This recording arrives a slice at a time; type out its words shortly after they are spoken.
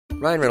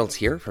Ryan Reynolds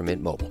here from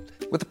Mint Mobile.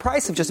 With the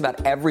price of just about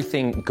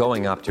everything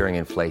going up during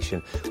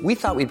inflation, we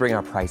thought we'd bring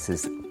our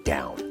prices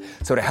down.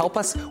 So to help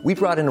us, we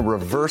brought in a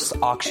reverse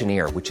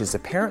auctioneer, which is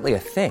apparently a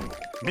thing.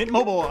 Mint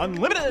Mobile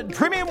Unlimited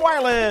Premium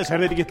Wireless. How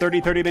to get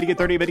 30, 30, bit to get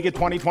 30, bit to get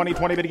 20, 20,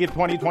 20, bit to get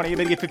 20, 20,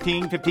 bit to get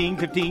 15, 15,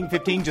 15,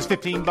 15, just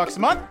 $15 a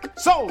month?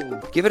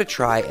 Sold! Give it a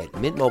try at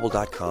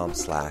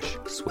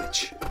mintmobile.com/switch.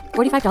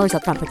 $45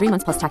 up front for 3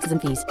 months plus taxes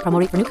and fees. Promo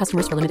rate for new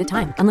customers for limited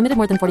time. Unlimited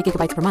more than 40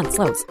 gigabytes per month.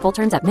 Slows full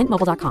terms at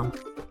mintmobile.com.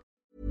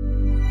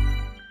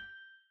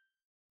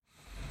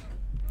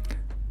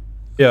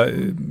 Jag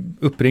är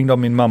uppringd av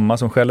min mamma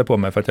som skäller på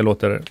mig för att jag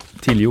låter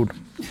tillgjord.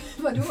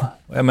 Vadå?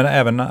 Jag menar,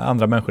 även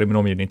andra människor i min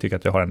omgivning tycker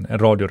att jag har en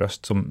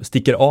radioröst som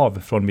sticker av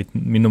från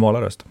min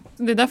normala röst.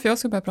 Det är därför jag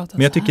ska börja prata.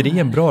 Men jag tycker det är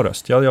en bra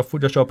röst. Jag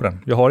kör på den.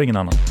 Jag har ingen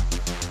annan.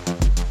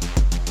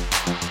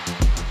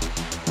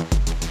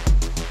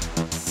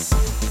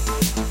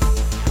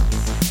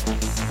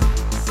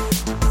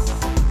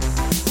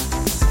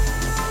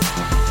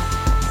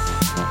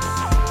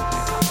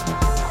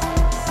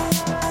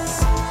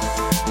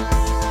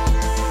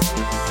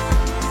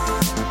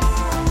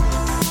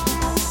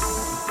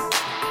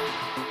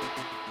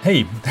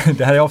 Hej,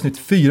 det här är avsnitt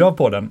 4 av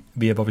podden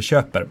Vi är vad vi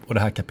köper och det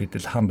här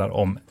kapitlet handlar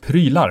om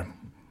prylar.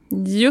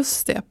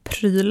 Just det,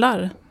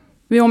 prylar.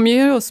 Vi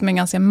omger oss med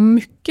ganska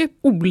mycket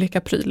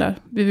olika prylar.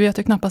 Vi vet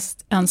ju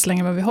knappast ens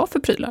längre vad vi har för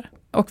prylar.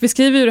 Och vi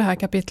skriver ju i det här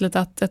kapitlet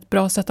att ett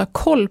bra sätt att ha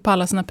koll på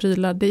alla sina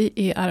prylar det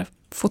är att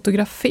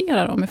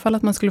fotografera dem ifall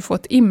att man skulle få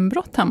ett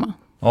inbrott hemma.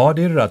 Ja,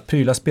 det är det att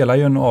prylar spelar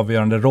ju en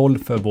avgörande roll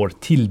för vår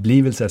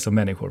tillblivelse som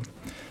människor.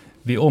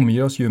 Vi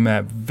omger oss ju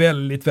med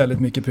väldigt, väldigt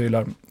mycket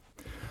prylar.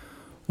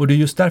 Och det är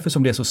just därför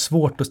som det är så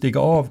svårt att stiga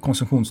av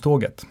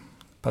konsumtionståget.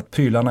 För att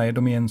prylarna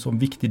är en så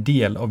viktig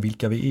del av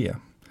vilka vi är.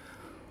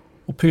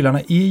 Och prylarna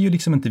är ju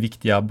liksom inte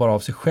viktiga bara av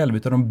sig själv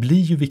utan de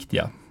blir ju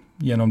viktiga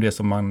genom det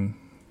som man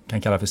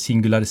kan kalla för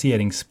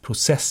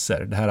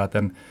singulariseringsprocesser. Det här att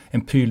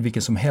en pryl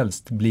vilken som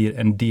helst blir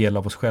en del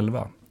av oss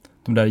själva.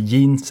 De där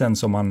jeansen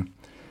som man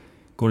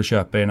går och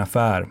köper i en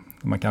affär.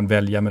 Man kan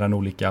välja mellan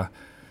olika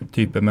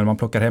typer men man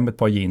plockar hem ett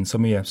par jeans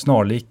som är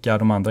snarlika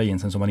de andra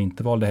jeansen som man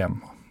inte valde hem.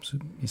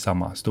 I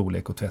samma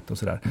storlek och tvätt och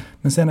sådär.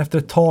 Men sen efter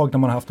ett tag när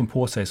man har haft dem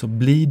på sig så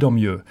blir de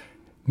ju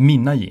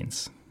mina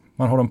jeans.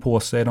 Man har dem på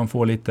sig, de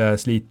får lite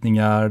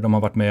slitningar, de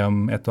har varit med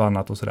om ett och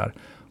annat och sådär.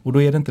 Och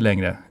då är det inte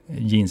längre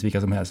jeans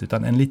vilka som helst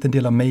utan en liten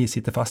del av mig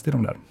sitter fast i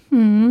dem där.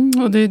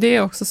 Och det är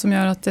det också som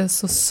gör att det är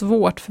så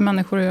svårt för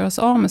människor att göra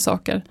sig av med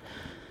saker.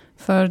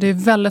 För det är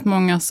väldigt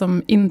många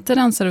som inte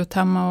rensar ut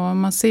hemma och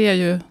man ser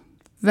ju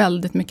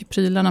väldigt mycket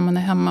prylar när man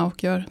är hemma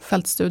och gör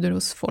fältstudier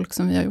hos folk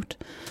som vi har gjort.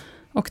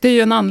 Och det är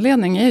ju en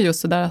anledning är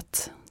just det där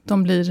att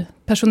de blir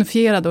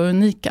personifierade och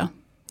unika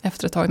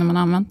efter ett tag när man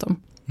har använt dem.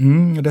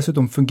 Och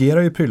dessutom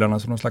fungerar ju prylarna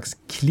som någon slags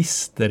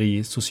klister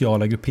i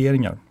sociala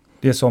grupperingar.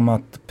 Det är som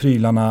att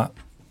prylarna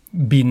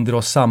binder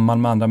oss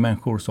samman med andra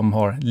människor som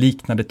har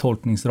liknande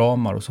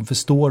tolkningsramar och som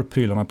förstår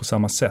prylarna på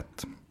samma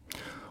sätt.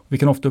 Vi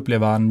kan ofta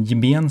uppleva en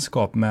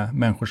gemenskap med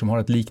människor som har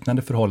ett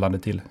liknande förhållande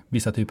till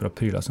vissa typer av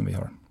prylar som vi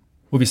har.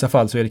 Och i vissa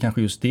fall så är det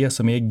kanske just det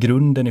som är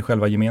grunden i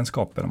själva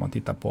gemenskapen om man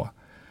tittar på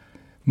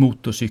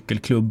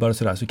motorcykelklubbar och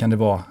sådär så kan det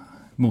vara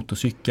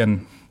motorcykeln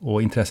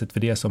och intresset för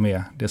det som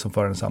är det som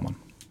för en samman.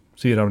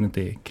 Så är det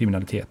inte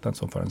kriminaliteten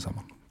som för en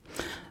samman.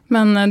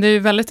 Men det är ju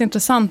väldigt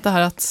intressant det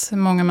här att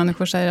många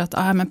människor säger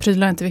att men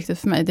prylar är inte viktigt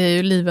för mig. Det är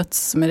ju livet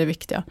som är det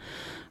viktiga.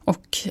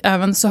 Och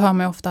även så hör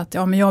man ju ofta att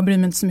men jag bryr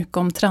mig inte så mycket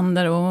om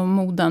trender och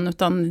moden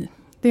utan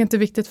det är inte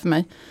viktigt för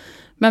mig.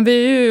 Men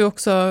vi är ju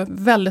också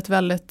väldigt,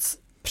 väldigt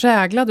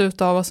präglade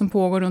utav vad som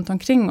pågår runt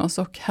omkring oss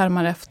och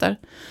härmar efter.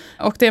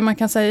 Och det man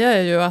kan säga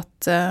är ju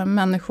att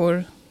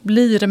människor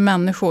blir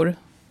människor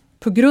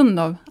på grund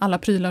av alla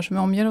prylar som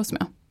vi omger oss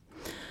med.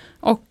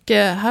 Och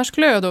här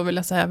skulle jag då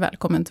vilja säga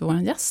välkommen till vår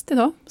gäst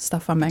idag,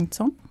 Staffan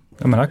Bengtsson.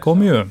 Ja men här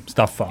kommer ju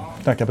Staffan,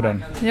 tackar på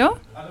den. Ja.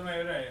 Ja de är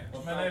ju det,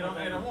 men är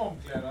de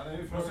omklädda? Det är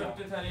ju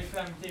suttit här i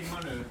 5 timmar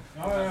nu.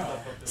 Ja.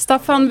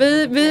 Staffan,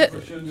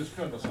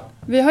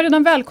 vi har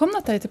redan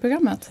välkomnat dig till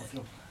programmet.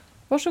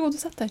 Varsågod och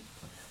sätt dig.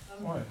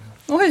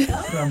 Oj.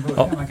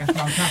 Ja.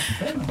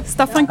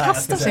 Staffan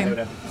kastar sin.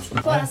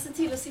 Bara se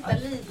till att sitta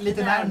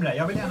lite närmare.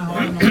 Jag vill gärna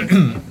ha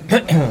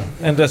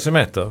en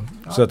decimeter.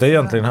 Så att det är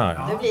egentligen här.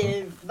 Det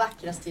blir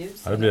vackrast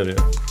ljus. Ja, det blir det.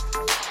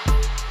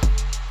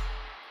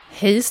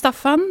 Hej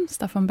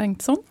Staffan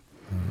Bengtsson.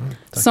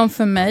 Som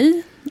för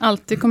mig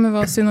alltid kommer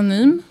vara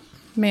synonym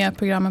med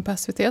programmen på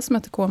SVT som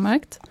heter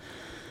K-märkt.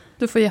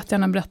 Du får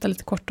jättegärna berätta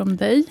lite kort om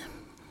dig.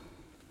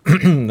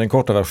 Den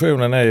korta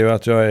versionen är ju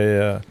att jag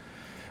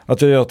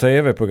gör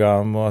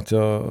tv-program och att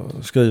jag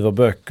skriver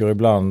böcker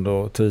ibland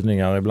och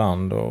tidningar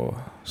ibland och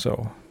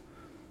så.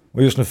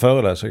 Och just nu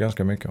föreläser jag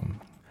ganska mycket om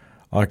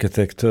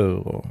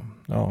arkitektur och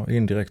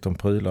indirekt om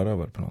prylar då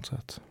väl på något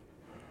sätt.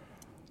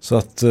 Så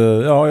att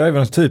jag är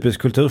väl en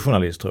typisk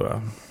kulturjournalist tror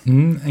jag.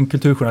 En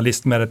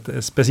kulturjournalist med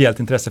ett speciellt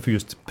intresse för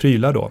just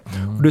prylar då.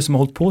 Och du som har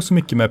hållit på så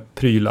mycket med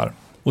prylar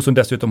och som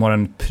dessutom har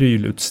en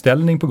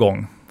prylutställning på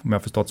gång, om jag har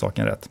förstått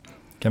saken rätt.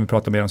 Kan vi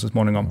prata mer om så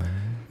småningom.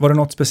 Var det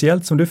något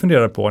speciellt som du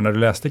funderade på när du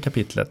läste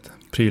kapitlet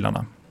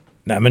Prylarna?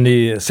 Nej, men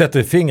ni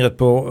sätter fingret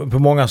på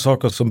många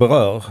saker som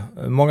berör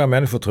många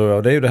människor, tror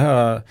jag. Det är ju det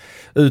här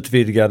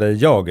utvidgade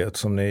jaget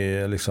som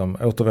ni liksom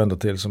återvänder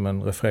till som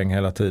en refräng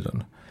hela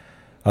tiden.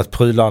 Att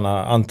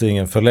prylarna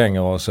antingen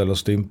förlänger oss eller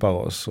stympar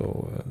oss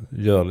och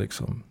gör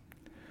liksom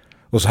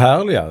oss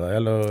härligare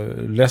eller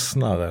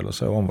ledsnare eller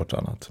så om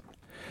vartannat.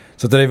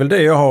 Så det är väl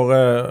det jag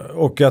har,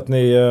 och att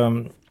ni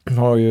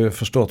har ju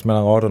förstått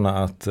mellan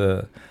raderna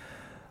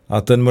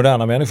att den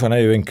moderna människan är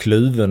ju en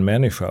kluven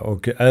människa,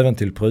 och även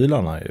till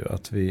prylarna är ju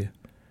att vi,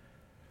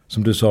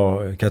 som du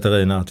sa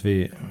Katarina, att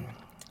vi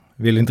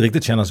vill inte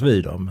riktigt kännas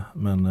vid dem,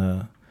 men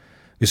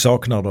vi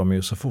saknar dem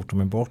ju så fort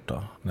de är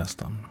borta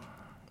nästan.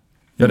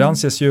 Ja, det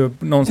anses ju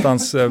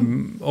någonstans,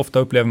 ofta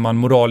upplever man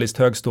moraliskt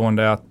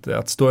högstående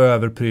att stå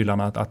över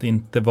prylarna, att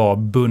inte vara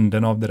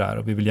bunden av det där,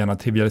 och vi vill gärna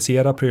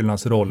trivialisera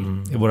prylarnas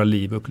roll i våra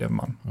liv, upplever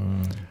man.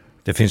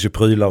 Det finns ju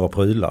prylar och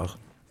prylar,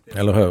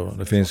 eller hur?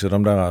 Det finns ju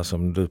de där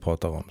som du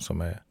pratar om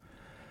som är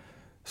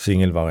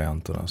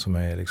singelvarianterna, som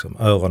är liksom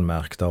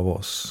öronmärkta av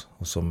oss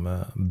och som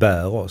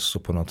bär oss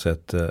och på något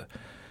sätt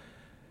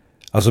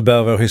alltså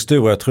bär vår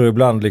historia. Jag tror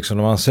ibland liksom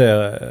när man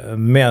ser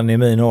män i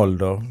min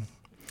ålder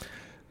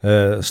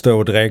stå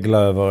och dregla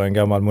över en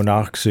gammal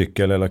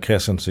monarkcykel eller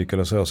crescentcykel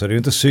och så är det ju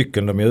inte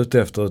cykeln de är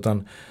ute efter,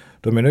 utan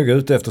de är nog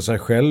ute efter sig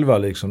själva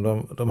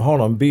liksom. De har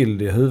någon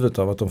bild i huvudet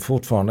av att de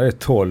fortfarande är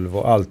 12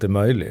 och allt är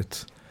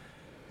möjligt.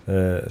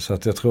 Så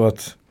att jag tror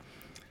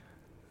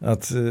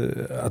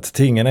att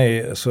tingen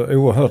är så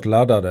oerhört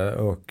laddade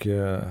och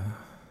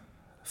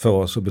för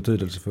oss så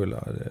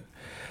betydelsefulla.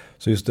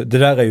 Så just det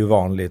där är ju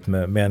vanligt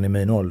med män i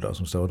min ålder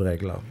som står och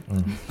dreglar.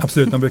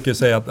 Absolut, man brukar ju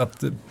säga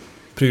att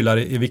prylar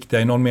är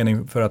viktiga i någon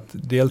mening för att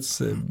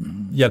dels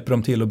hjälper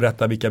de till att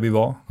berätta vilka vi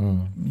var,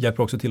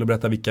 hjälper också till att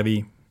berätta vilka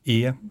vi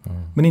är,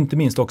 men inte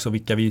minst också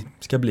vilka vi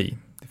ska bli.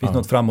 Det finns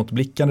något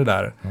framåtblickande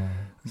där.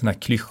 Sådana här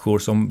klyschor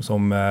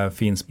som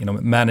finns inom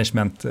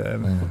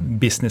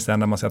management-businessen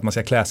där man säger att man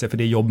ska klä sig för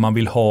det jobb man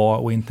vill ha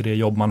och inte det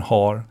jobb man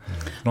har.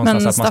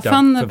 Någonstans men att man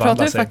Staffan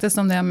pratade ju faktiskt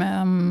om det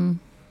med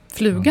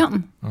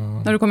flugan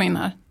när du kom in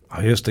här.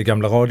 Ja, just det,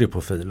 gamla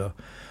radioprofiler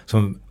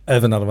som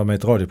även när det var med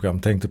ett radioprogram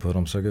tänkte på hur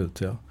de såg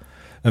ut. Ja.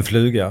 En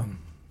fluga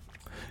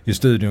i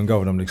studion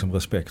gav dem liksom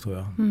respekt, tror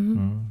jag.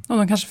 Och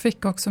de kanske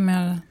fick också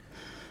mer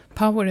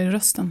power i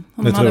rösten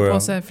om det de hade tror på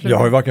jag. sig fluga. Jag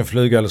har ju varken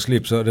fluga eller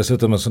slips,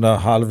 dessutom en sån där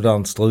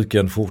halvdant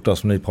struken skjorta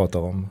som ni pratar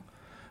om.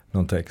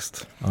 Någon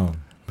text. Ja.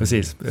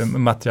 Precis,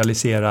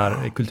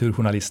 materialiserar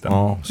kulturjournalisten.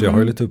 Ja, så jag har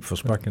ju lite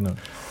uppförsbacken nu.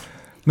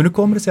 Men hur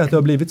kommer det sig att du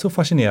har blivit så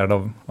fascinerad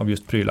av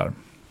just prylar?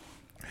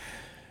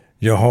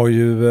 Jag har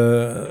ju,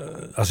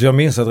 alltså jag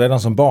minns att redan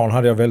som barn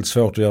hade jag väldigt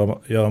svårt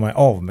att göra mig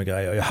av med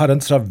grejer. Jag hade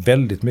inte så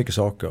väldigt mycket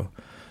saker.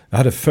 Jag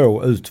hade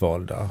få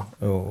utvalda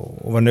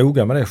och var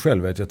noga med det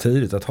själv, vet jag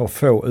tidigt, att ha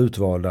få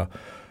utvalda.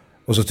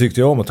 Och så tyckte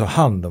jag om att ta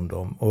hand om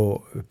dem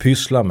och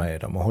pyssla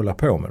med dem och hålla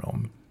på med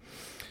dem.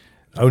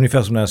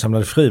 Ungefär som när jag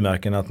samlade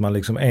frimärken, att man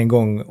liksom en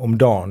gång om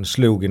dagen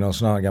slog i någon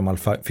sån här gammal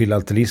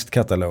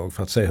filatelistkatalog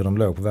för att se hur de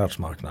låg på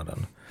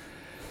världsmarknaden.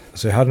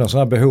 Så jag hade någon sån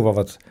här behov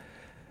av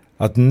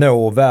att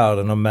nå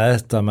världen och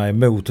mäta mig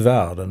mot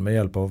världen med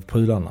hjälp av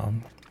prylarna.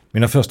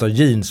 Mina första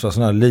jeans var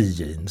såna här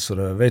Lee-jeans, och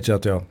då vet jag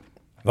att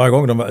varje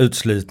gång de var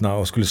utslitna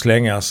och skulle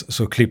slängas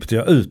så klippte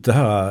jag ut det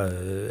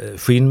här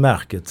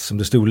skinnmärket som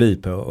det stod Lee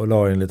på och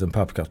la i en liten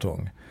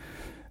pappkartong.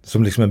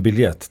 Som liksom en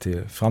biljett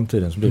till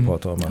framtiden som du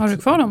pratar om. Har du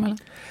kvar dem eller?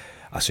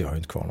 Alltså jag har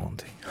inte kvar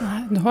någonting.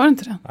 Nej, du har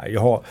inte det? Nej,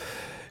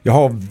 jag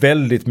har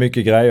väldigt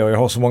mycket grejer. Jag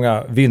har så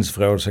många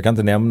vindsförråd så jag kan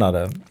inte nämna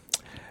det.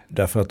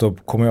 Därför att då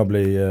kommer jag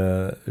bli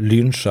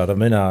lynchad av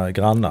mina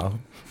grannar.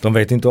 De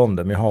vet inte om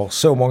det, men jag har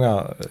så många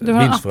vindsförråd. Du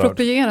har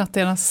approprierat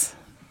deras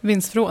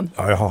vindsförråd?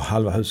 Ja, jag har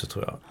halva huset,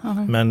 tror jag.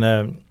 Men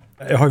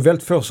jag har ju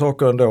väldigt få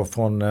saker ändå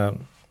från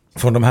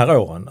de här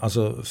åren.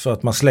 Alltså för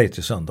att man slet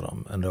ju sönder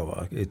dem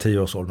ändå i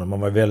 10-årsåldern. Man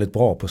var väldigt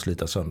bra på att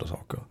slita sönder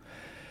saker.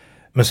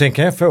 Men sen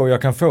kan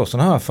jag kan få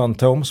sådana här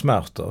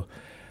fantomsmärtor.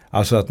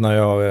 Alltså att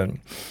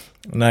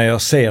när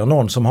jag ser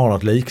någon som har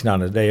något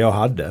liknande det jag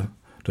hade,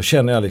 då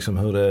känner jag liksom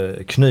hur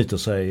det knyter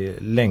sig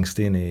längst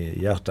in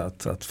i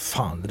hjärtat. Att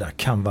fan, det där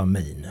kan vara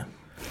min.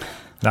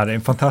 Det är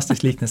en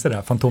fantastisk liknelse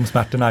där.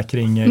 Fantomsmärtorna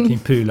kring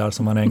prylar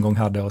som man en gång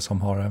hade och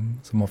som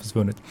har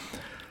försvunnit.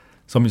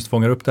 Som just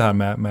fångar upp det här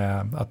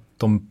med att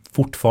de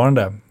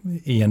fortfarande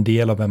är en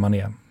del av vem man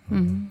är.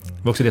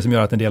 Det är också det som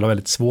gör att en del har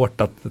väldigt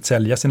svårt att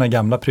sälja sina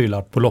gamla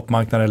prylar på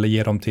loppmarknaden eller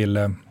ge dem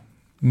till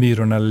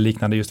myrorna eller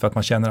liknande, just för att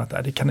man känner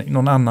att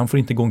någon annan får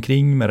inte gå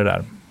omkring med det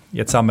där. I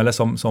ett samhälle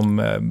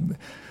som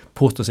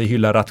påstår sig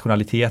hylla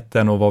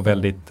rationaliteten och vara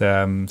väldigt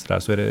sådär,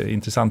 så är det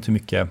intressant hur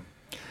mycket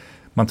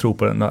man tror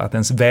på att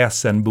ens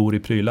väsen bor i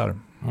prylar.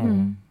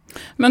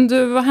 Men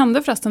du, vad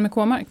hände förresten med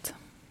K-markt?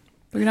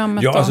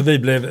 Programmet ja, alltså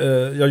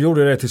jag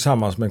gjorde det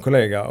tillsammans med en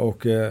kollega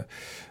och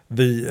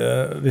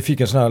vi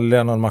fick en sån här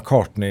Lennon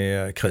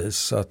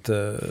McCartney-kris. Att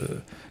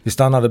vi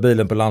stannade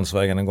bilen på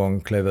landsvägen en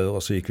gång, klev ur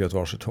och så gick vi åt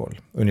varsitt håll.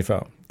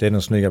 Ungefär. Det är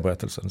den snygga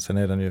berättelsen. Sen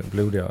är den ju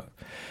blodiga.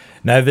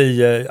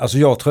 Alltså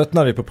jag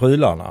tröttnade på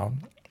prylarna.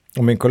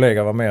 Och min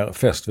kollega var mer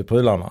fäst vid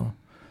prylarna.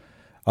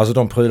 Alltså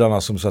de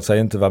prylarna som så att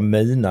säga inte var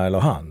mina eller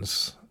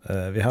hans.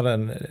 Vi hade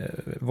en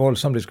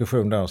våldsam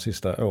diskussion där de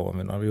sista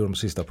åren när vi gjorde de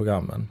sista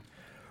programmen.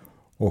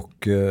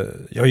 Och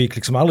jag gick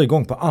liksom aldrig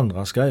igång på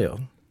andras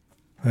grejer.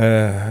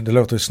 Det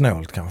låter ju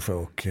snålt kanske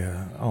och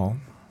ja,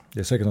 det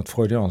är säkert något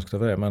freudianskt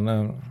över det.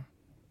 Men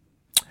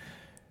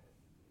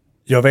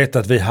jag vet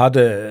att vi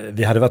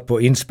hade varit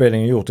på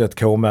inspelning och gjort ett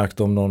K-märkt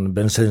om någon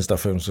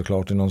bensinstation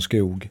såklart i någon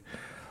skog.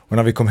 Och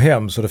när vi kom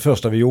hem så det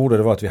första vi gjorde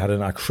det var att vi hade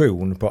en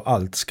aktion på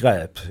allt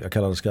skräp. Jag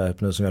kallar det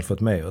skräp nu som vi hade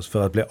fått med oss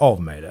för att bli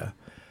av med det.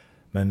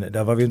 Men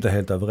där var vi inte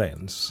helt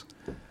överens.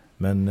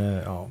 Men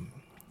ja.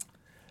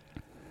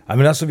 Ja,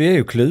 men alltså vi är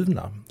ju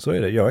kluvna, så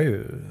är det. Jag är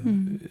ju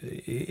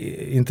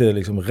inte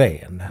liksom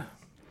ren.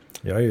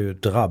 Jag är ju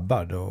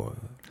drabbad.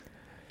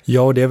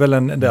 Ja, och det är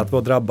väl det att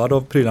vara drabbad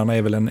av prylarna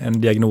är väl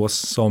en diagnos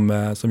som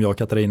jag och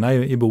Katarina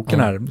i boken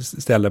här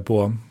ställer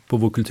på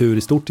vår kultur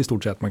i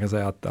stort sett. Man kan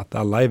säga att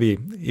alla är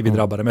vi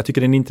drabbade. Men jag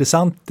tycker det är en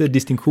intressant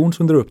distinktion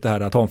som drar upp det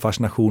här att ha en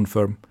fascination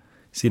för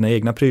sina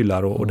egna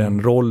prylar och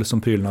den roll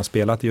som prylarna har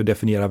spelat i att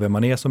definiera vem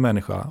man är som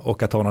människa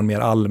och att ha någon mer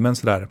allmän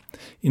sådär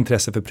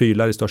intresse för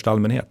prylar i största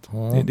allmänhet.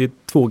 Det är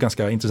två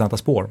ganska intressanta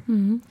spår.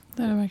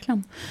 Det är det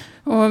verkligen.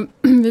 Och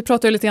vi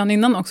pratade ju lite grann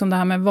innan också om det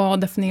här med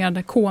vad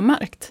definierade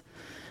K-märkt.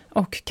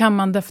 Och kan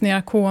man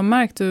definiera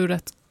K-märkt ur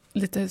ett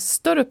lite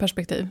större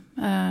perspektiv,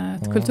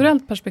 ett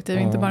kulturellt perspektiv,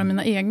 inte bara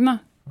mina egna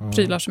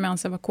prylar som jag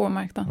anser vara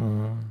K-märkta.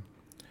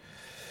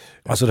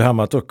 Alltså det här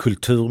med att då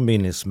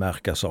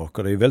kulturminnesmärka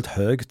saker, det är ju väldigt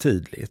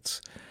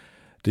högtidligt.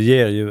 Det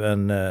ger ju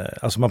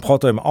alltså man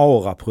pratar ju om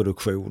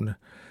aura-produktion.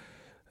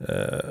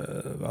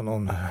 Var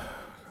någon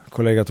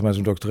kollega till mig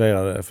som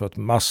doktorerade för ett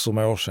massor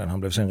med år sedan, han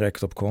blev sen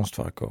rektor på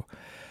Konstfack.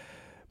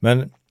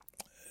 Men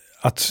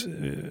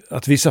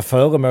att vissa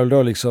föremål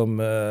då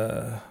liksom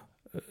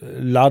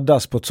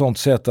laddas på ett sånt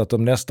sätt att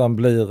de nästan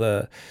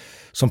blir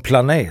som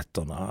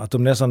planeterna, att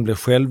de nästan blir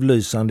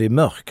självlysande i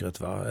mörkret.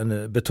 Va?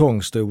 En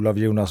betongstol av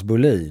Jonas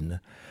Bolin,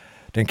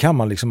 den kan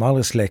man liksom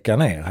aldrig släcka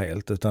ner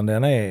helt, utan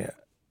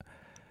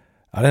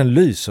den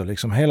lyser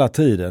liksom hela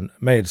tiden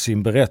med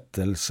sin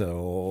berättelse,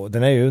 och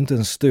den är ju inte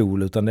en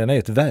stol utan den är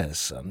ett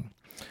väsen.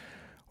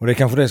 Och det är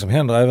kanske det som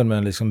händer även med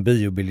en liksom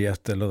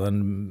biobiljett eller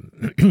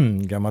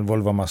en gammal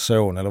Volvo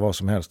Amazon eller vad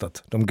som helst.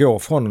 Att de går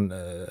från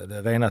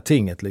det rena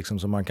tinget liksom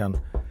som man kan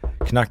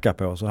knacka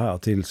på så här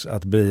till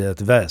att bli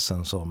ett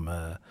väsen som...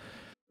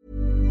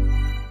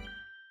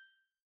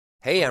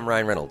 Hey, I'm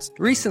Ryan Reynolds.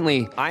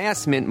 Recently, I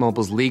asked Mint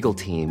Mobile's legal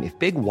team if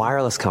big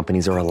wireless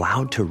companies are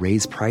allowed to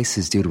raise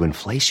prices due to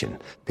inflation.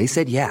 They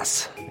said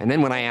yes. And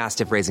then when I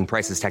asked if raising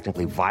prices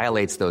technically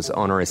violates those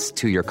onerous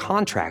two-year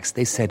contracts,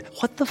 they said,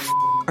 "What the f***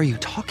 are you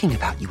talking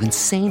about, you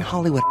insane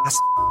Hollywood ass?"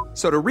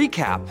 So to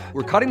recap,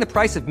 we're cutting the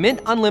price of Mint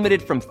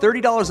Unlimited from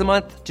 $30 a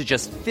month to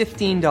just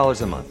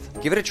 $15 a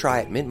month. Give it a try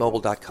at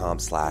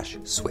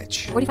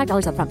mintmobile.com/switch.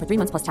 $45 up front for 3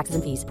 months plus taxes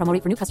and fees. Promo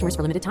rate for new customers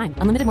for limited time.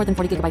 Unlimited more than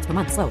 40 gigabytes per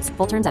month. Slows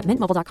full terms at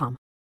mintmobile.com.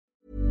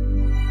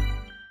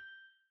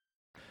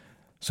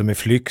 Som är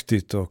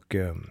flyktigt och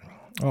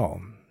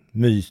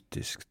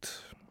mytiskt.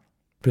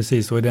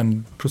 Precis, och i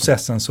den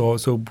processen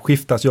så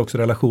skiftas ju också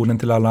relationen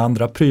till alla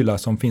andra prylar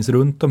som finns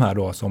runt de här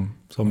då, som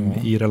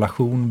i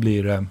relation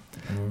blir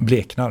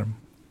bleknar.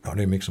 Ja,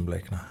 det är mycket som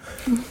bleknar.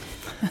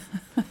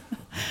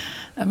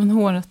 Även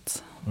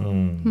håret.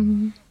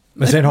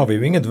 Men sen har vi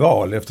ju inget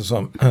val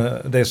eftersom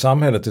det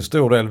samhället till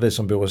stor del, vi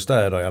som bor i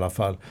städer i alla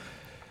fall,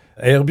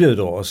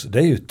 erbjuder oss, det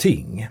är ju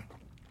ting.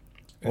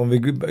 Om vi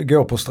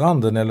går på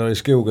stranden eller i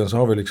skogen så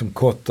har vi liksom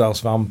kottar,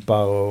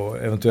 svampar och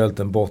eventuellt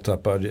en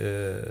borttappad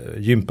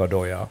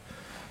gympadoja.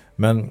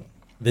 Men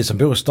vi som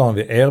bor i stan,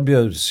 vi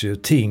erbjuds ju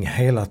ting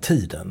hela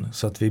tiden.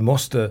 Så att vi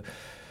måste,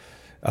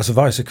 alltså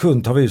varje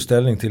sekund tar vi ju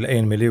ställning till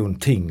 1 miljon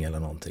ting eller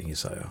någonting i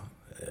sig.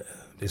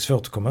 Det är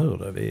svårt att komma ur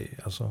det.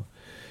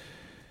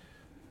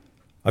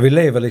 Vi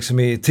lever liksom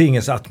i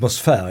tingens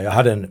atmosfär. Jag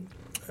hade en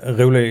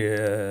rolig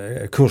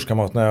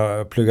kurskamrat när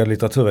jag pluggade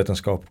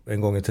litteraturvetenskap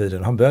en gång i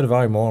tiden. Han började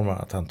varje morgon med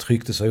att han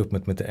tryckte sig upp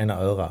mot mitt ena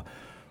öra.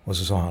 Och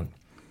så sa han,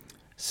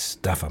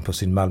 Staffan på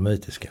sin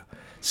malmöitiska,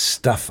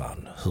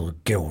 Staffan,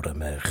 hur går det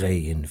med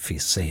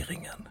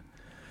reinficeringen?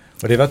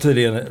 Och det var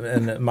tydligen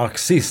en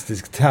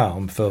marxistisk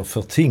term för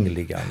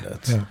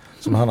förtingligandet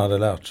som han hade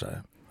lärt sig.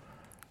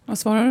 Vad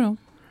svarar du då?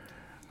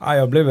 Ja,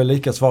 jag blev väl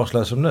lika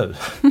svarslös som nu.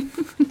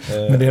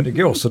 Men det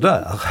går så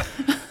där.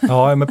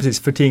 Ja, men precis,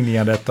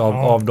 förtinglingandet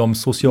av de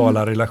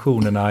sociala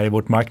relationerna i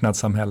vårt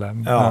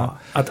marknadssamhälle. Ja,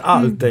 att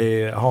allt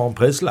har en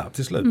prislapp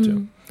till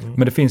slut.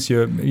 Men det finns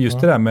ju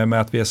just det där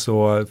med att vi är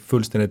så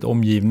fullständigt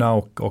omgivna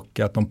och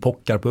att de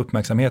pockar på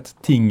uppmärksamhet,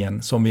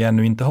 tingen som vi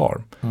ännu inte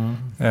har.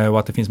 Och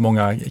att det finns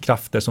många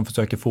krafter som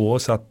försöker få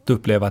oss att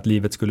uppleva att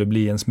livet skulle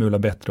bli en smula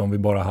bättre om vi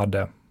bara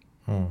hade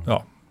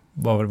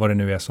vad det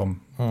nu är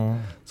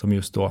som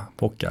just då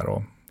pockar.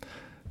 Och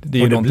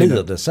det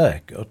blir det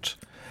säkert.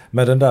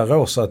 Med den där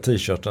rosa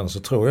t-shirten så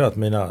tror jag att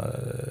mina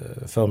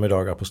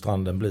förmiddagar på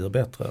stranden blir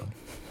bättre.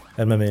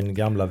 än med min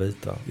gamla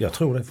vita. Jag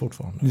tror det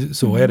fortfarande.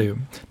 Så är det ju.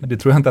 Men det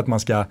tror jag inte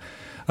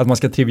att man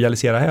ska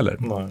trivialisera heller.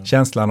 Nej.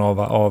 Känslan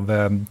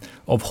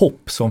av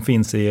hopp som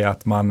finns i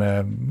att man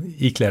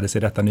ikläder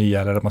sig detta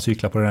nya eller att man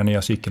cyklar på den här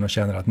nya cykeln och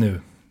känner att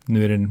nu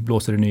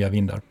blåser det nya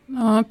vindar.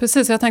 Ja,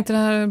 precis. Jag tänkte det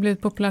här har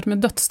blivit populärt med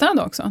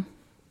dödsstäda också.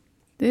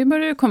 Det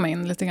börjar ju komma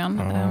in lite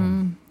grann.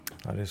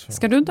 Ja, det är så.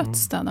 Ska du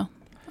dödsstäda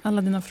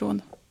alla dina förråd?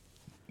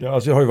 Ja,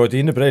 alltså jag har ju varit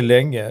inne på det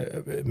länge,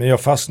 men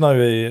jag fastnar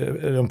ju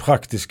i de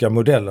praktiska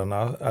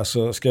modellerna.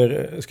 Alltså ska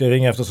jag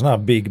ringa efter sådana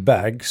här big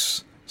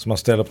bags som man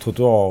ställer på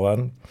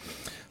trottoaren?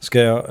 Ska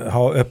jag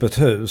ha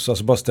öppet hus,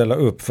 alltså bara ställa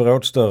upp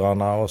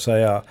förrådsdörrarna och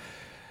säga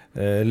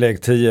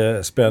lägg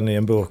 10 spänn i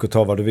en burk och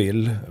ta vad du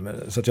vill.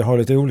 Så att jag har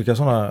lite olika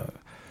sådana,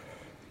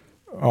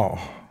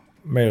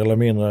 mer eller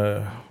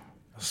mindre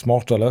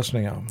smarta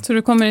lösningar. Så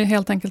du kommer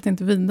helt enkelt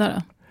inte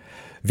vidare?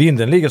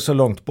 Vinden ligger så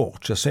långt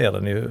bort så jag ser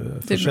den ju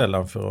för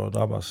sällan för att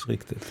drabbas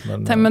riktigt.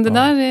 Men det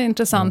där är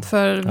intressant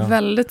för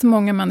väldigt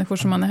många människor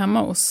som man är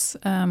hemma hos.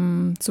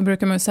 Så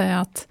brukar man ju säga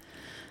att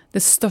det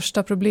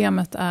största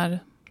problemet är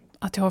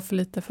att jag har för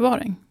lite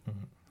förvaring.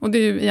 Och det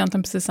är ju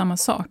egentligen precis samma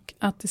sak.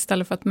 Att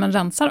istället för att man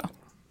rensar då.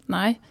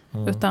 Nej,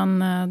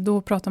 utan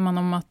då pratar man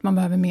om att man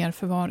behöver mer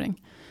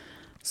förvaring.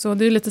 Så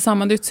det är lite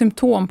samma, det är ett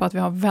symptom på att vi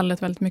har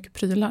väldigt, väldigt mycket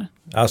prylar.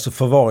 Alltså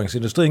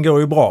förvaringsindustrin går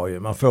ju bra ju.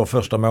 Man får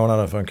första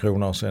månaden för 1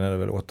 krona och sen är det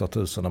väl 8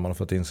 000 när man har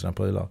fått in sina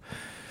prylar.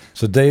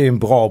 Så det är en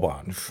bra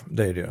bransch,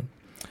 det är det ju.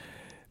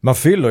 Man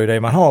fyller ju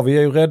det man har. Vi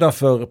är ju rädda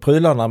för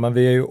prylarna men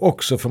vi är ju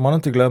också, får man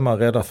inte glömma,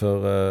 rädda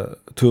för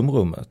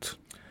tomrummet.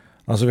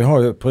 Alltså vi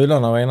har ju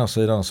prylarna å ena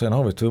sidan, sen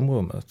har vi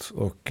tomrummet.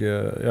 Och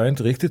jag är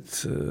inte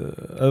riktigt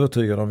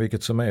övertygad om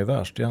vilket som är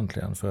värst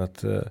egentligen. För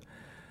att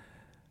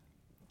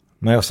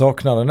när jag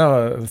saknar den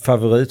där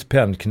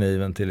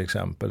favoritpennkniven till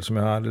exempel, som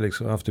jag hade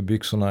liksom haft i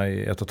byxorna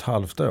i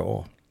 1,5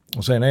 år.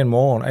 Och sen en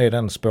morgon är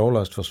den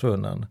spårlöst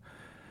försvunnen.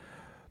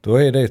 Då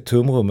är det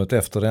tomrummet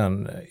efter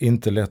den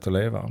inte lätt att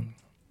leva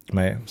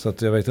med. Så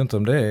att jag vet inte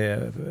om det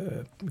är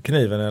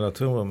kniven eller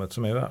tomrummet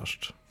som är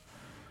värst.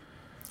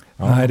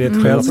 Ja. Nej, det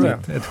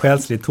är ett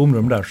själsligt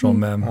tomrum där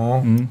som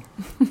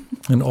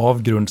en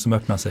avgrund som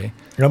öppnar sig.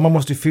 Ja, man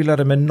måste ju fylla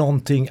det med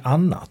någonting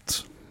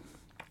annat.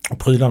 Och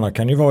prylarna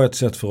kan ju vara ett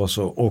sätt för oss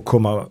att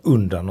komma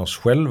undan oss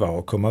själva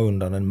och komma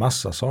undan en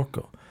massa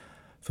saker.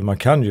 För man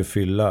kan ju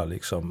fylla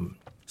liksom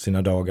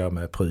sina dagar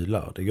med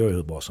prylar. Det går ju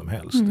hur bra som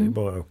helst. Det är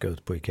bara att åka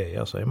ut på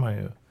Ikea så är man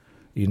ju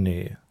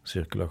inne i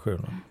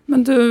cirkulationen.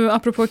 Men du,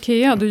 apropå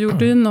Ikea, du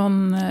gjorde ju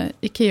någon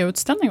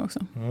Ikea-utställning också.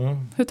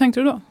 Hur tänkte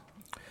du då?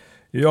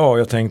 Ja,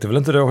 jag tänkte väl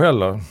inte då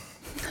heller.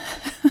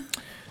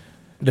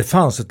 Det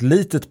fanns ett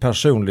litet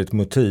personligt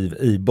motiv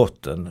i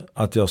botten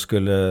att jag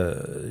skulle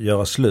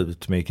göra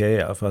slut med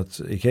Ikea. För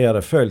att Ikea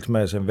hade följt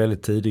mig sedan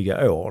väldigt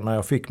tidiga år. När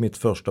jag fick mitt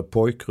första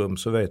pojkrum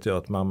så vet jag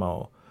att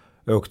mamma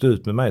åkte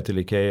ut med mig till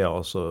Ikea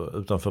och så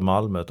utanför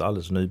Malmö, ett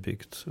alldeles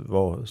nybyggt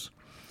varuhus.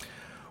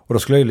 Och då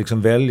skulle jag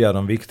liksom välja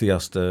de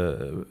viktigaste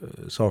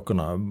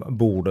sakerna.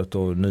 Bordet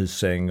och ny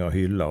säng och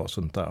hylla och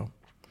sånt där.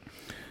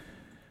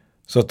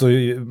 Så att då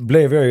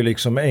blev jag ju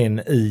liksom en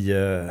i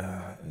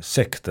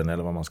sekten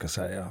eller vad man ska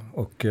säga.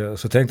 Och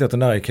så tänkte jag att den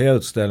där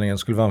Ikea-utställningen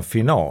skulle vara en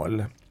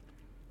final.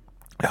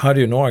 Jag hade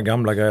ju några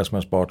gamla grejer som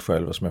jag sparat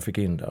själv och som jag fick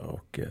in där.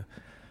 Och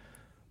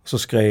så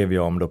skrev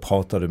jag om det och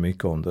pratade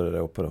mycket om det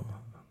då på,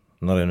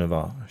 när det nu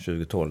var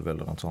 2012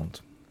 eller något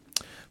sånt.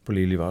 På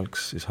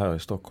Liljevalchs här i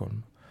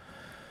Stockholm.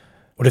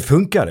 Och det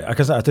funkade. Jag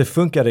kan säga att det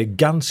funkade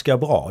ganska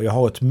bra. Jag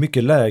har ett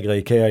mycket lägre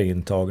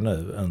Ikea-intag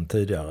nu än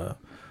tidigare.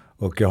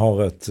 Och jag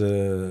har ett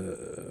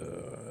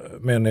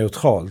mer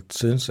neutralt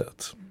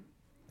synsätt.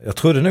 Jag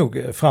trodde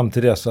nog fram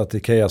till dess att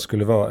Ikea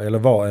skulle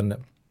vara en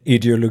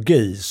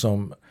ideologi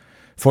som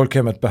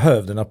folkhemmet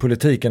behövde. När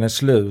politiken är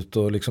slut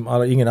och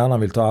liksom ingen annan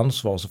vill ta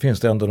ansvar så finns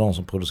det ändå någon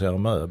som producerar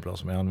möbler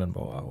som är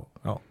användbara. Och,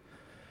 ja.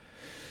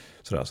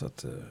 Sådär, så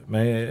att,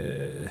 men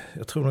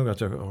jag tror nog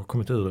att jag har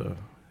kommit ur det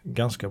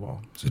ganska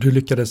bra. Så du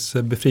lyckades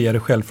befria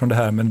dig själv från det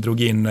här men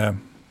drog in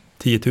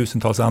 10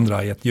 000-tals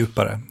andra i ett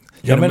djupare?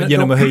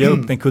 Genom att höja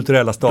upp den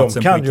kulturella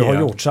statusen. De kan ju ha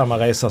gjort samma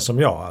resa som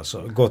jag.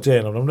 Alltså. Gått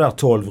igenom de där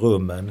 12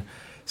 rummen,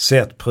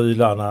 sett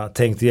prylarna,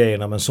 tänkt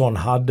igenom en sån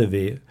hade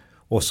vi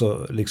och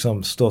så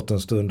liksom stått en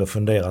stund och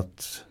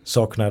funderat,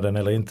 saknar den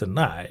eller inte?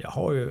 Nej, jag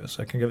har ju...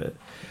 Så jag kan,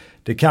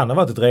 det kan ha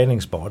varit ett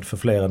reningsbad för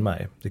fler än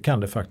mig. Det kan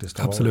det faktiskt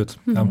ha. Absolut.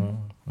 Nej,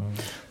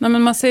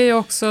 men man ser ju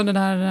också det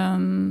där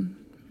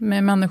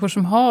med människor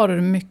som har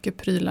mycket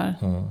prylar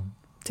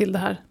till det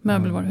här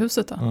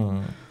möbelvaruhuset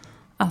då.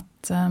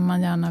 Att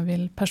man gärna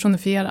vill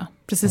personifiera.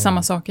 Precis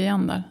samma sak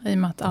igen där. I och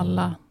med att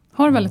alla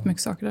har väldigt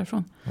mycket saker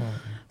därifrån.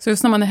 Så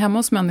just när man är hemma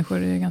hos människor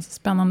är det ganska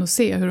spännande att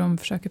se hur de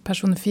försöker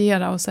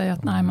personifiera och säga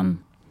att nej, men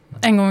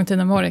en gång i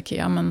tiden var det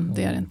Ikea, men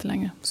det är det inte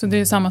längre. Så det är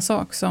ju samma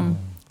sak som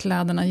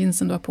kläderna,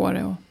 jeansen du har på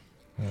dig. Och...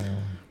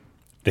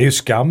 Det är ju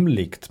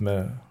skamligt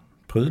med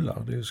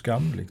prylar. Det är ju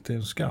skamligt. Det är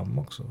en skam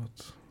också.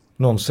 Att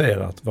någon ser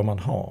att vad man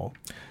har.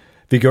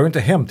 Vi går ju inte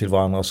hem till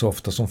varandra så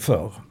ofta som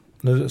förr.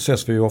 Nu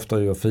ses vi ju ofta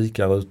och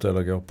fikar ute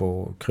eller går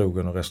på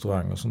krogen och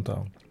restaurang och sånt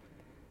där.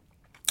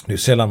 Det är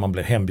sällan man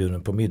blir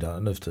hembjuden på middag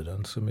nu för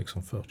tiden, så mycket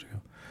som förr tycker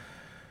jag.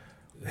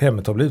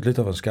 Hemmet har blivit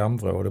lite av en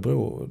skamvrå och det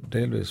beror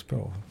delvis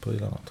på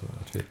prylarna, tror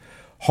jag.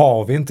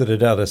 Har vi inte det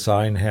där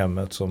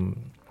designhemmet som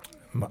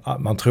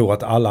man tror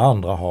att alla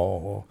andra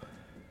har?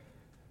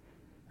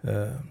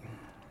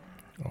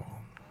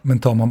 Men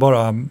tar man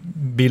bara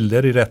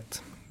bilder i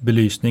rätt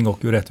belysning och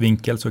ur rätt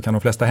vinkel så kan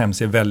de flesta hem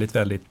se väldigt,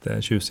 väldigt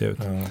tjusiga ut.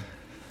 Ja.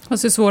 Och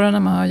så är det svårare när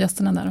man har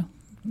gästerna där då?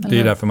 Det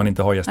är därför man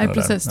inte har gästerna. Nej,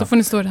 precis. Där. Då får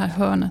ni stå i det här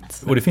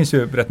hörnet. Och det finns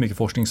ju rätt mycket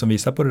forskning som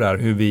visar på det där,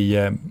 hur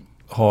vi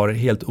har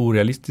helt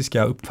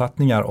orealistiska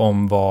uppfattningar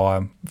om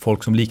vad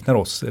folk som liknar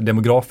oss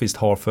demografiskt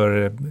har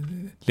för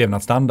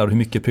levnadsstandard, hur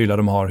mycket prylar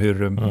de har,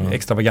 hur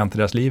extravagant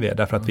deras liv är.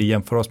 Därför att vi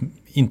jämför oss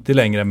inte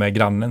längre med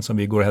grannen som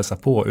vi går och hälsar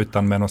på,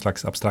 utan med någon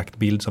slags abstrakt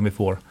bild som vi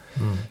får.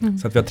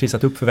 Så att vi har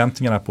trissat upp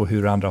förväntningarna på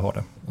hur andra har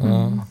det.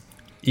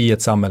 I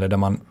ett samhälle där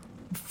man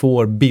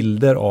får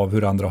bilder av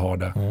hur andra har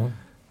det.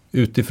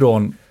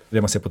 Utifrån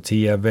det man ser på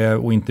tv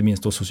och inte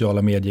minst då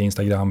sociala medier,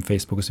 Instagram,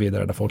 Facebook och så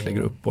vidare, där folk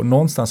lägger upp. Och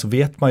någonstans så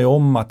vet man ju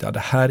om att det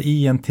här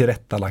är en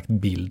tillrättalagt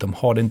bild. De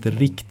har det inte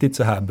riktigt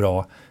så här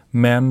bra,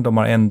 men de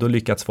har ändå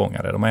lyckats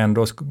fånga det. De har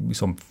ändå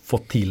liksom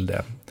fått till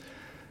det.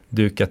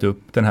 Dukat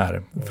upp den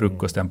här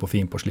frukosten på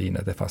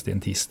finporslinet fast det är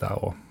en tisdag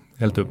och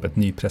hällt upp ett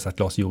nypressat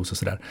glas juice och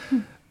sådär.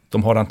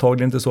 De har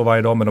antagligen inte så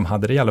varje dag, men de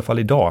hade det i alla fall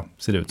idag,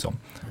 ser det ut som.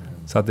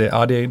 Så att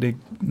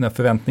när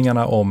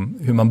förväntningarna om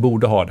hur man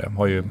borde ha det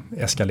har ju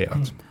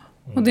eskalerat.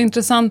 Och det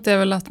intressanta är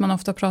väl att man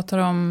ofta pratar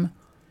om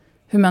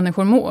hur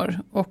människor mår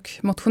och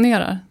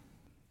motionerar.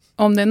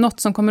 Om det är något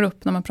som kommer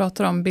upp när man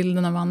pratar om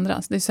bilden av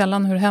andra. Det är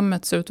sällan hur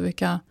hemmet ser ut och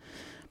vilka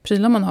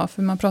prylar man har.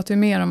 För man pratar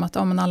ju mer om att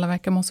men alla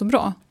verkar må så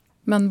bra.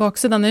 Men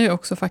baksidan är ju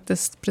också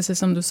faktiskt, precis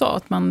som du sa,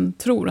 att man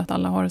tror att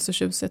alla har det så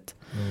tjusigt.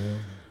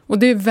 Och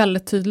det är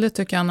väldigt tydligt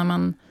tycker jag när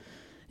man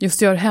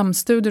just gör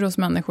hemstudier hos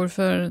människor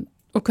för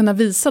att kunna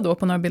visa då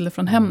på några bilder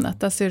från Hemnet.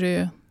 Där ser det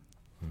ju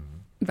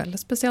väldigt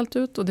speciellt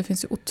ut och det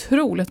finns ju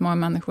otroligt många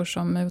människor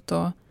som är ute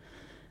och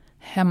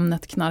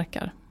Hemnet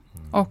knarkar.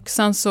 Och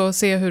sen så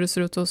ser jag hur det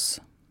ser ut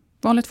hos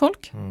vanligt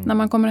folk när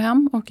man kommer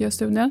hem och gör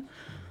studier.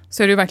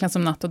 Så är det ju verkligen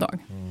som natt och dag.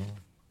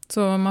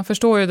 Så man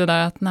förstår ju det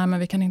där att nej, men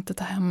vi kan inte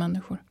ta hem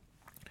människor.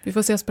 Vi får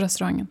ses på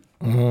restaurangen.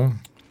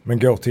 Men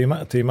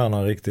går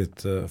timmarna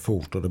riktigt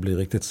fort och det blir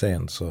riktigt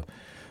sent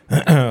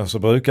så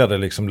brukar det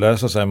liksom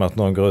lösa sig med att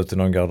någon går ut i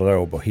någon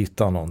garderob och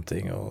hittar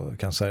någonting och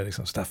kan säga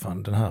liksom,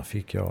 Staffan, den här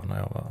fick jag när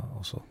jag var,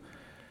 och så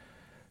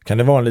kan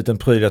det vara en liten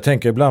pryl. Jag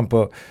tänker ibland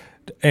på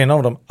en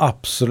av de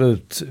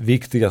absolut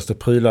viktigaste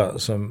prylar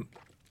som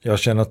jag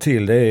känner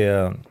till, det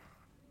är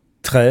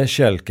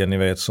träkälken, ni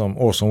vet, som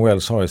Orson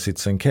Welles har i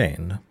Citizen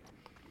Kane.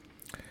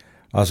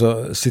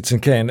 Alltså Citizen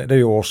Kane, det är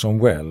ju Orson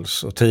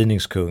Welles och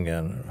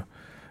tidningskungen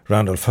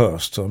Randolph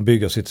Hearst som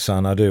bygger sitt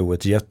Xanadu,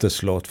 ett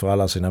jätteslott för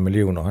alla sina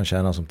miljoner han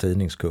tjänar som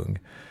tidningskung.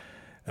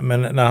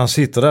 Men när han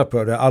sitter där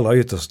på det allra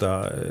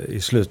yttersta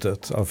i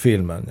slutet av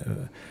filmen,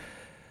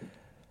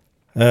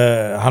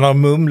 han har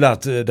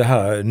mumlat det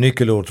här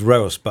nyckelordet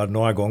Rosebud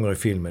några gånger i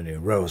filmen.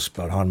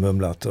 Rosebud har han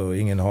mumlat och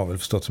ingen har väl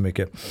förstått så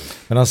mycket.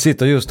 Men han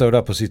sitter just då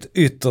där på sitt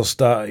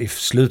yttersta i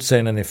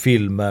slutscenen i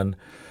filmen.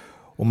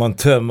 Och man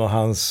tömmer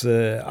hans,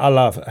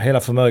 hela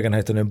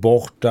förmögenheten är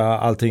borta,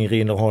 allting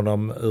rinner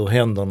honom ur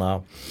händerna.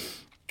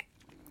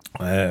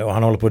 Och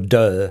han håller på att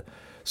dö.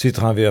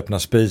 Sitter han vid öppna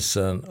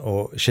spisen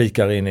och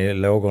kikar in i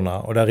lågorna.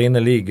 Och där inne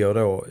ligger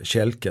då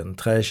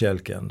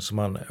träkälken som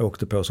han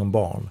åkte på som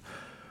barn.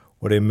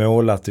 Och det är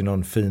målat i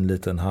någon fin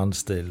liten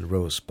handstil,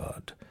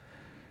 Rosebud.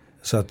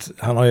 Så att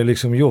han har ju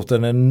liksom gjort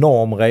en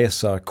enorm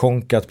resa,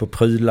 konkat på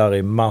prylar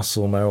i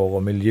massor med år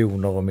och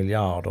miljoner och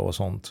miljarder och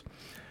sånt.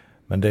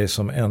 Men det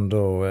som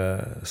ändå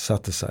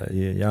satte sig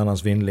i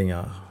hjärnans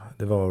vindlingar,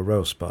 det var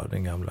Rosebud,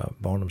 den gamla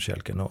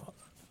barndomskälken. Och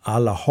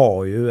alla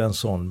har ju en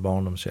sån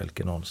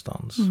barndomskälke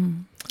någonstans.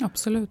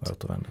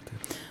 Absolut.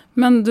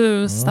 Men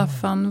du,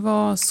 Staffan,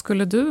 vad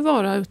skulle du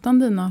vara utan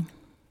dina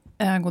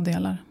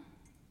ägodelar?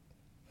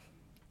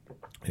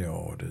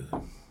 Ja, du.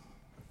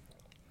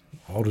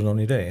 Har du någon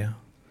idé?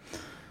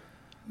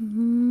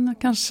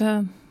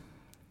 Kanske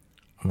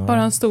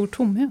bara en stor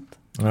tomhet.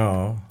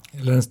 Ja.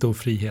 Eller en stor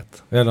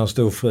frihet. Eller en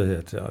stor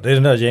frihet, ja. Det är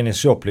den där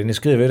Janis Joplin. Ni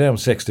skriver det om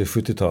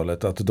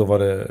 60-70-talet att då var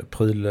det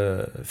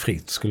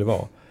prylfritt skulle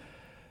vara.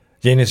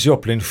 Janis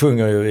Joplin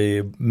sjunger ju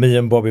i Me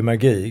and Bobby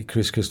McGee,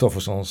 Chris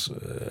Christophersons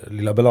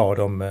lilla ballad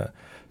om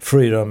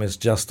Freedom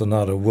is just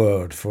another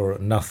word for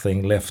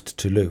nothing left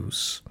to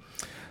lose.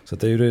 Så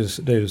det är ju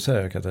det du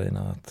säger,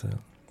 Katarina,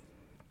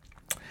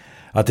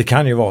 att det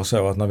kan ju vara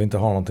så att när vi inte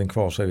har någonting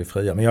kvar så är vi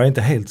fria. Men jag är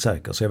inte helt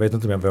säker, så jag vet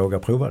inte om jag vågar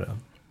prova det.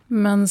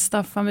 Men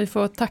Staffan, vi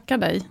får tacka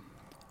dig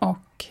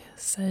och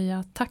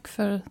säga tack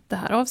för det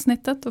här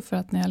avsnittet och för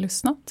att ni har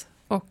lyssnat.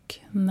 Och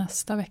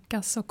nästa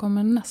vecka så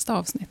kommer nästa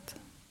avsnitt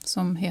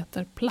som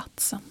heter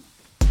Platsen.